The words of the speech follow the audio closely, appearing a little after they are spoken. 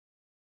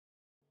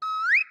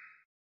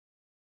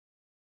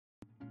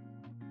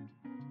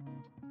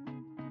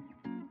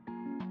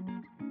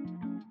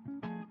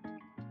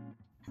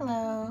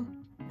Hello!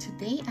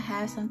 Today I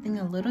have something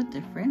a little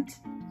different.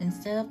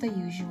 Instead of the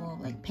usual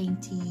like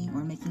painting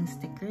or making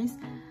stickers,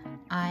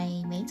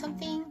 I made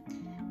something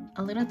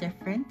a little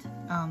different.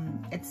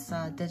 It's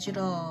a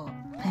digital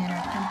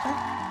planner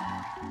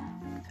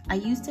template. I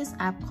use this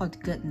app called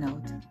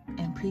GoodNotes,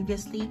 and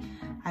previously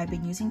I've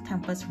been using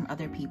templates from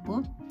other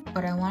people,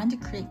 but I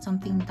wanted to create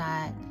something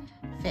that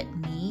fit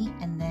me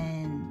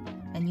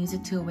and use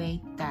it to a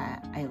way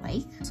that I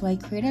like. So I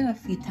created a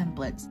few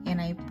templates and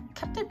I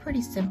kept it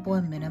pretty simple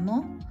and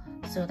minimal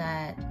so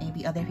that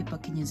maybe other people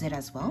can use it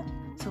as well.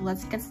 So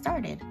let's get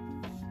started.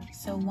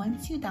 So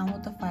once you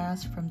download the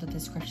files from the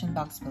description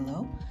box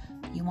below,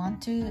 you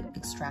want to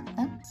extract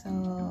them.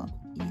 So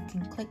you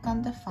can click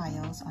on the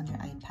files on your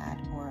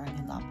iPad or on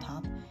your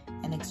laptop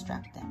and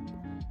extract them.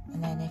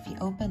 And then if you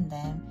open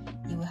them,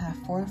 you will have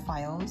 4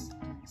 files.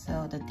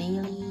 So the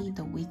daily,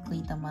 the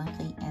weekly, the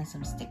monthly, and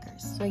some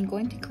stickers. So I'm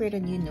going to create a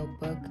new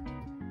notebook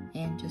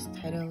and just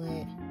title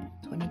it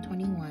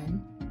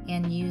 2021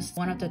 and use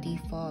one of the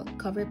default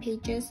cover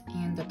pages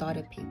and the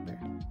dotted paper.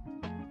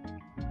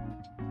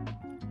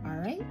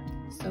 Alright,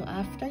 so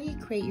after you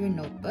create your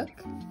notebook,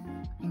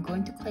 I'm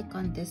going to click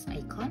on this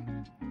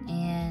icon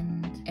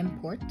and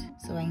import.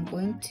 So I'm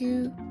going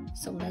to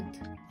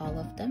select all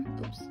of them.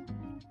 Oops.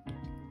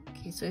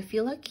 Okay, so if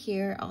you look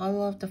here,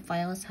 all of the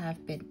files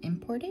have been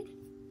imported.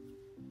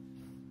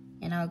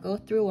 And I'll go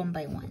through one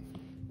by one.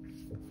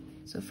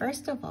 So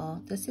first of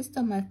all, this is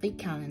the monthly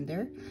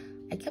calendar.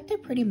 I kept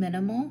it pretty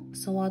minimal,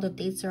 so all the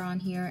dates are on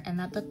here, and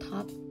at the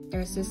top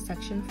there's this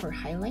section for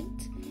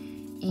highlight,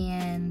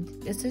 and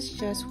this is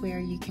just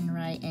where you can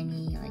write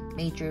any like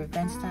major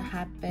events that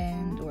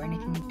happened or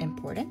anything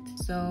important.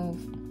 So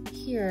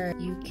here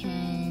you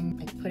can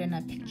like put in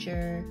a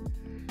picture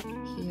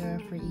here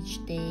for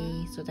each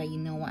day so that you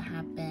know what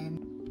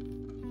happened.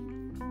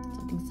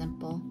 Something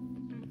simple.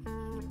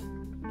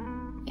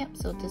 Yep,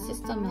 so this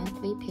is the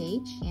monthly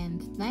page,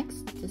 and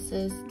next this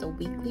is the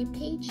weekly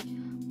page.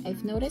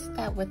 I've noticed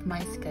that with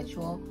my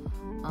schedule,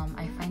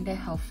 I find it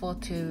helpful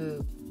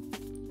to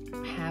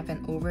have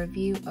an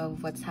overview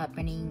of what's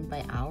happening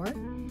by hour.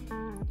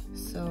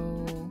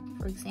 So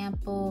for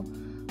example,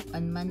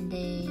 on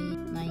Monday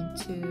 9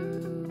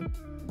 to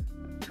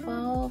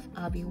 12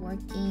 I'll be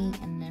working,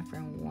 and then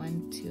from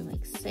 1 to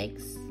like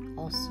 6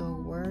 also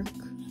work.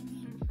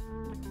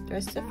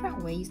 There's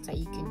different ways that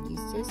you can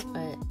use this,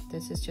 but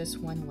this is just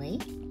one way.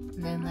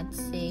 And then let's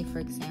say, for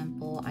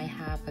example, I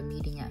have a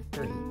meeting at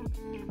 3.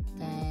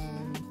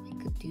 Then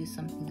I could do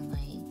something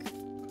like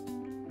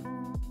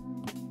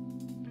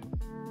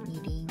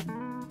meeting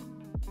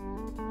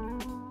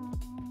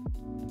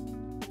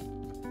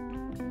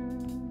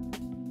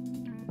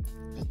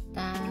like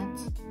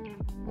that,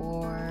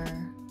 or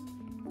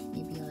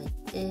maybe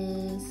like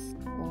this,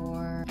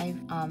 or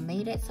I've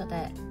made it so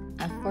that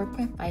at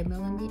 4.5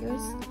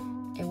 millimeters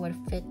it would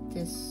fit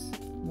this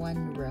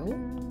one row.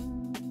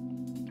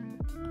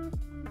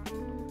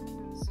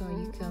 So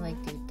you can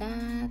like do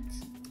that.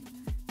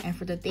 And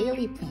for the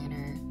daily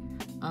planner,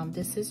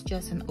 this is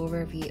just an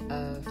overview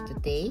of the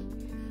day.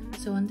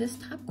 So in this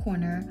top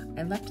corner,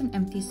 I left an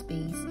empty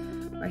space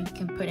where you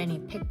can put any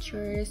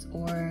pictures,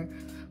 or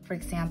for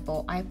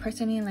example, I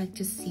personally like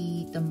to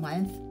see the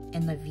month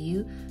in the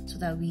view so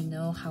that we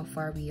know how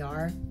far we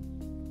are.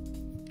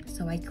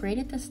 So I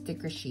created the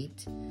sticker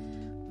sheet.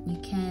 You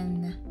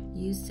can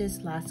use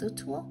this lasso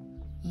tool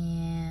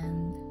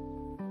and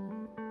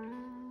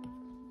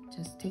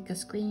just take a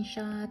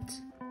screenshot,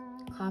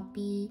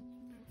 copy,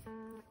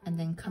 and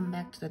then come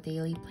back to the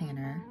daily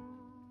planner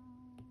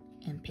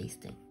and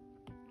paste it.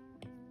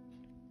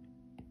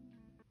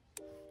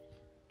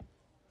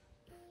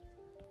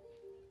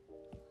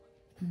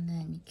 And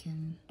then you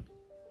can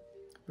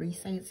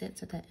resize it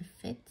so that it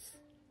fits.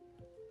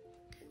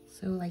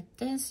 So like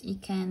this, you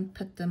can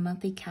put the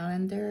monthly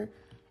calendar,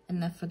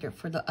 and then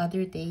for the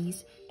other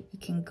days, you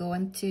can go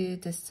into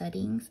the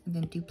settings and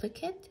then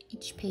duplicate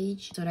each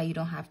page so that you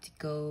don't have to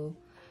go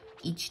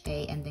each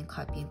day and then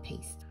copy and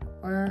paste.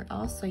 Or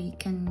also you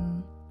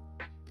can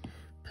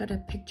put a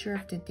picture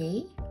of the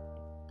day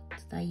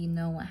so that you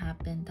know what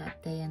happened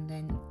that day, and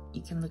then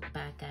you can look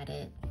back at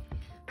it.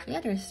 So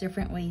yeah, there's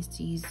different ways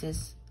to use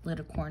this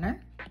little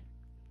corner.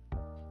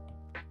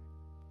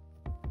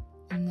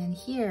 And then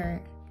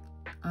here,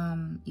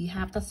 you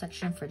have the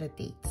section for the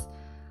dates.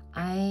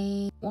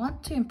 I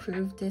want to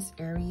improve this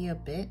area a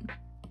bit,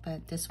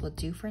 but this will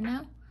do for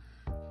now.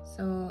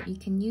 So you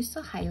can use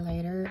the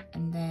highlighter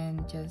and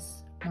then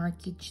just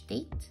mark each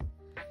date.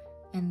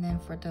 And then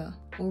for the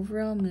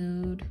overall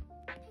mood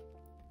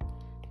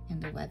and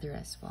the weather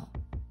as well.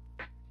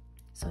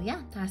 So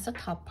yeah, that's the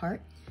top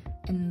part.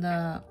 In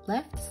the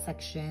left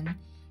section,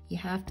 you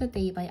have the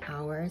day by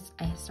hours.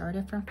 I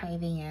started from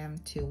 5 a.m.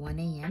 to 1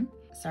 a.m.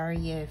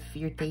 Sorry if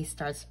your day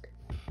starts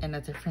in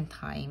a different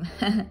time.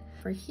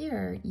 For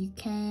here, you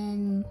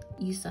can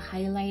use a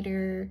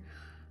highlighter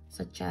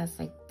such as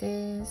like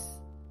this.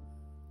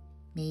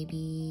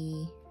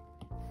 Maybe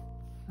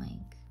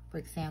like, for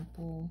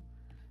example,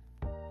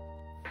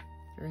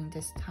 during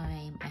this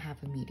time I have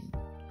a meeting.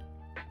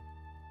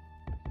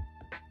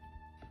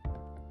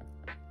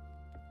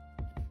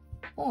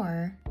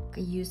 Or you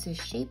could use the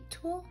shape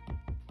tool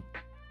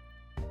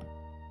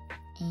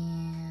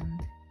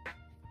and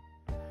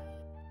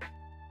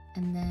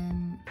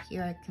then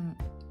here I can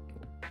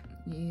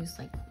use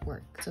like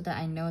work so that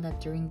I know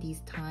that during these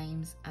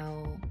times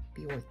I'll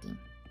be working.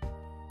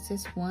 This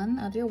is one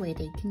other way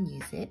that you can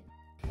use it.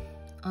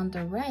 On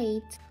the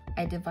right,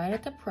 I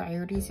divided the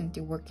priorities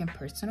into work and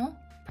personal.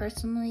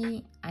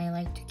 Personally, I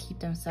like to keep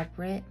them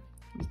separate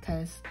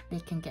because they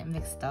can get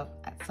mixed up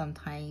at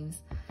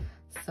sometimes.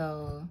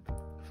 So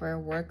for a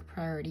work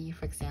priority,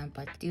 for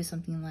example, I could do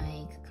something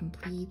like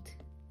complete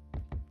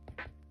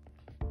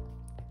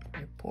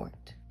report.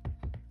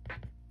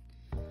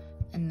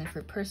 And then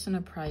for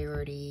personal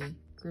priority,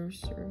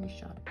 grocery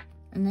shop.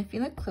 And if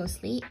you look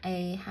closely,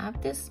 I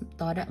have this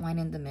dotted line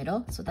in the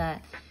middle so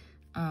that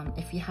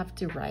if you have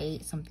to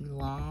write something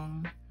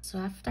long. So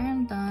after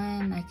I'm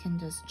done, I can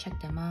just check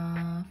them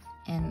off.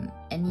 And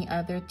any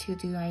other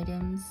to-do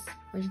items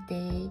for the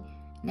day.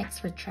 Next,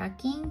 for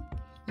tracking,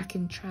 you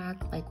can track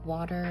like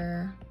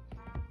water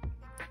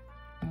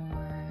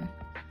or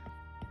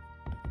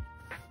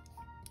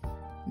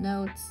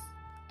notes.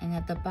 And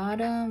at the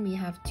bottom, we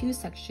have two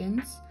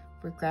sections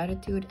for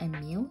gratitude and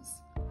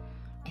meals.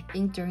 I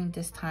think during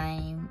this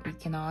time, we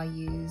can all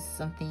use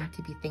something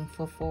to be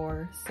thankful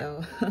for.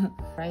 So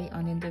write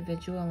on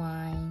individual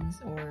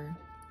lines or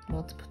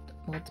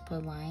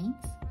multiple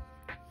lines.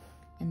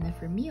 And then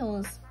for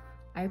meals,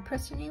 I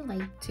personally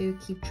like to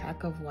keep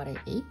track of what I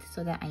ate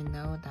so that I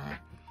know that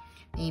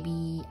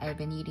maybe I've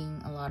been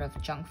eating a lot of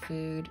junk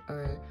food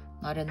or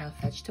not enough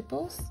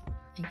vegetables.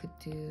 I could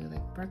do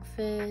like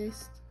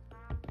breakfast,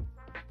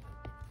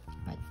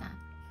 like that.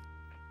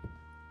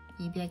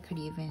 Maybe I could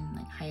even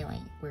like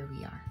highlight where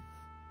we are.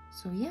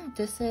 So yeah,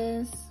 this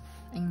is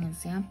an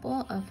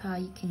example of how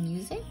you can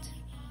use it.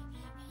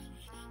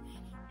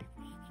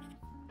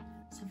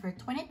 So for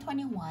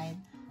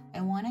 2021, I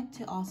wanted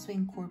to also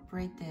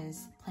incorporate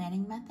this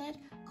planning method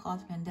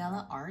called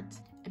Mandala Art.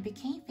 It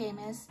became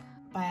famous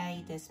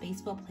by this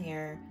baseball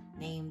player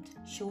named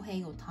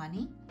Shohei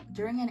Ohtani.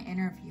 During an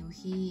interview,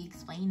 he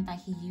explained that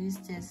he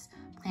used this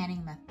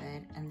planning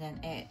method and then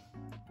it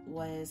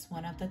was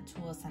one of the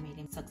tools that made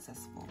him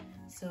successful.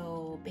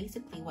 So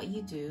basically what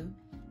you do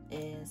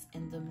is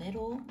in the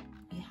middle,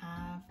 you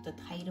have the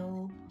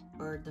title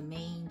or the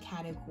main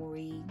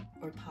category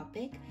or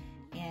topic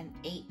and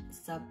 8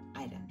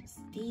 sub-items.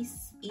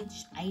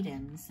 Each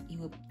items you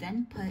will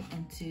then put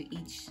into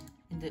in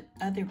the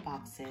other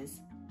boxes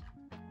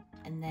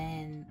and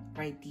then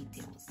write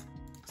details.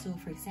 So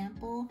for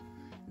example,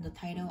 in the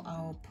title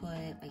I'll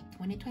put like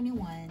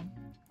 2021,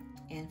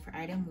 and for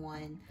item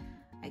 1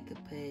 I could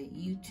put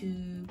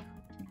YouTube,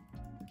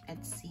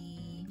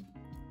 Etsy,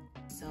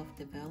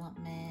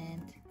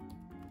 self-development,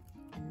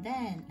 and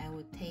then I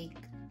would take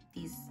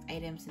these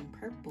items in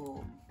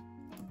purple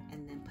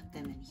and then put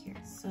them in here.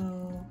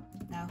 So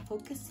now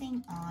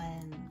focusing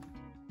on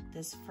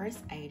this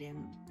first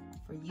item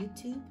for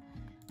YouTube,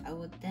 I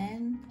would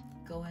then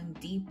go in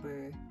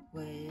deeper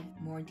with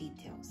more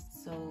details.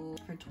 So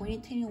for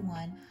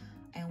 2021,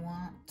 I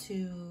want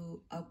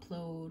to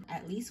upload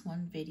at least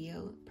one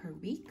video per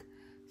week.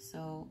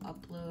 So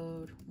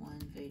upload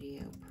one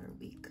video per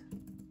week.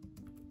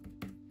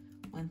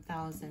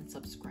 1,000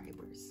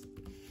 subscribers.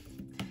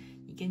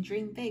 You can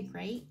dream big,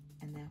 right?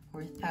 And then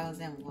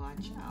 4,000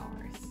 watch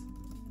hours,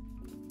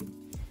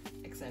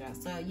 etc.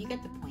 So you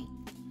get the point.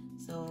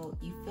 So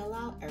you fill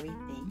out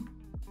everything,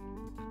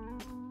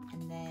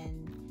 and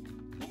then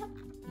yeah,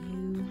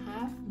 you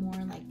have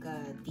more like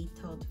a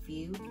detailed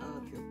view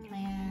of your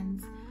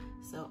plans.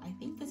 So I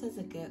think this is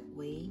a good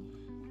way,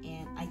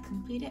 and I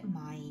completed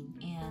mine,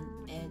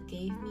 and it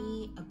gave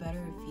me a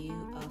better view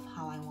of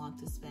how I want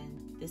to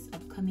spend this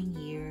upcoming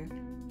year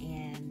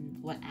and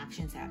what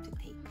actions I have to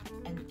take.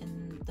 And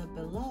in the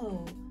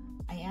below,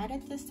 I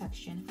added this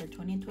section for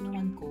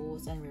 2021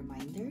 goals and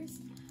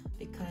reminders,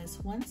 because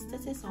once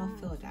this is all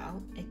filled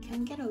out, it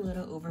can get a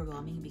little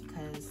overwhelming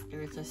because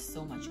there's just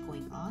so much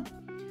going on.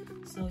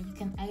 So you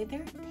can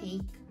either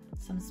take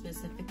some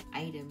specific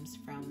items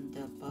from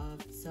the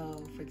above.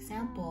 So for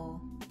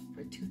example,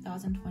 for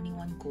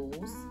 2021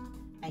 goals,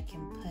 I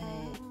can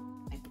put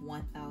like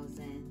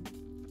 1,000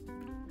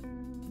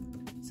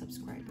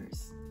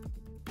 subscribers.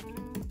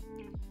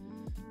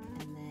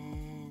 And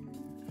then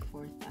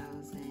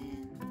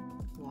 4,000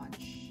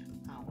 watch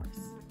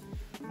hours.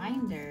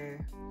 Reminder,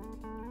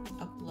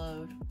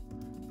 upload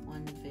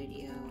one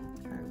video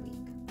per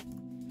week.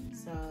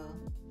 So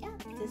yeah,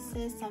 this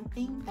is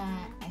something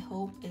that I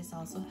hope is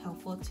also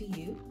helpful to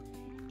you,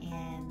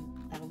 and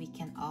that we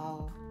can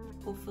all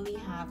hopefully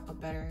have a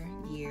better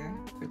year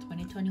for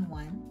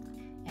 2021.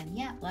 And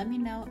yeah, let me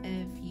know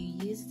if you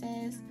use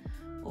this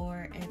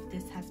or if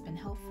this has been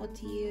helpful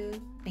to you.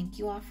 Thank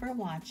you all for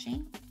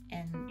watching,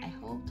 and I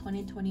hope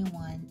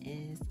 2021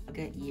 is a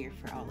good year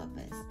for all of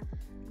us.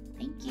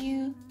 Thank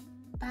you.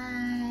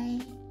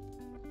 Bye.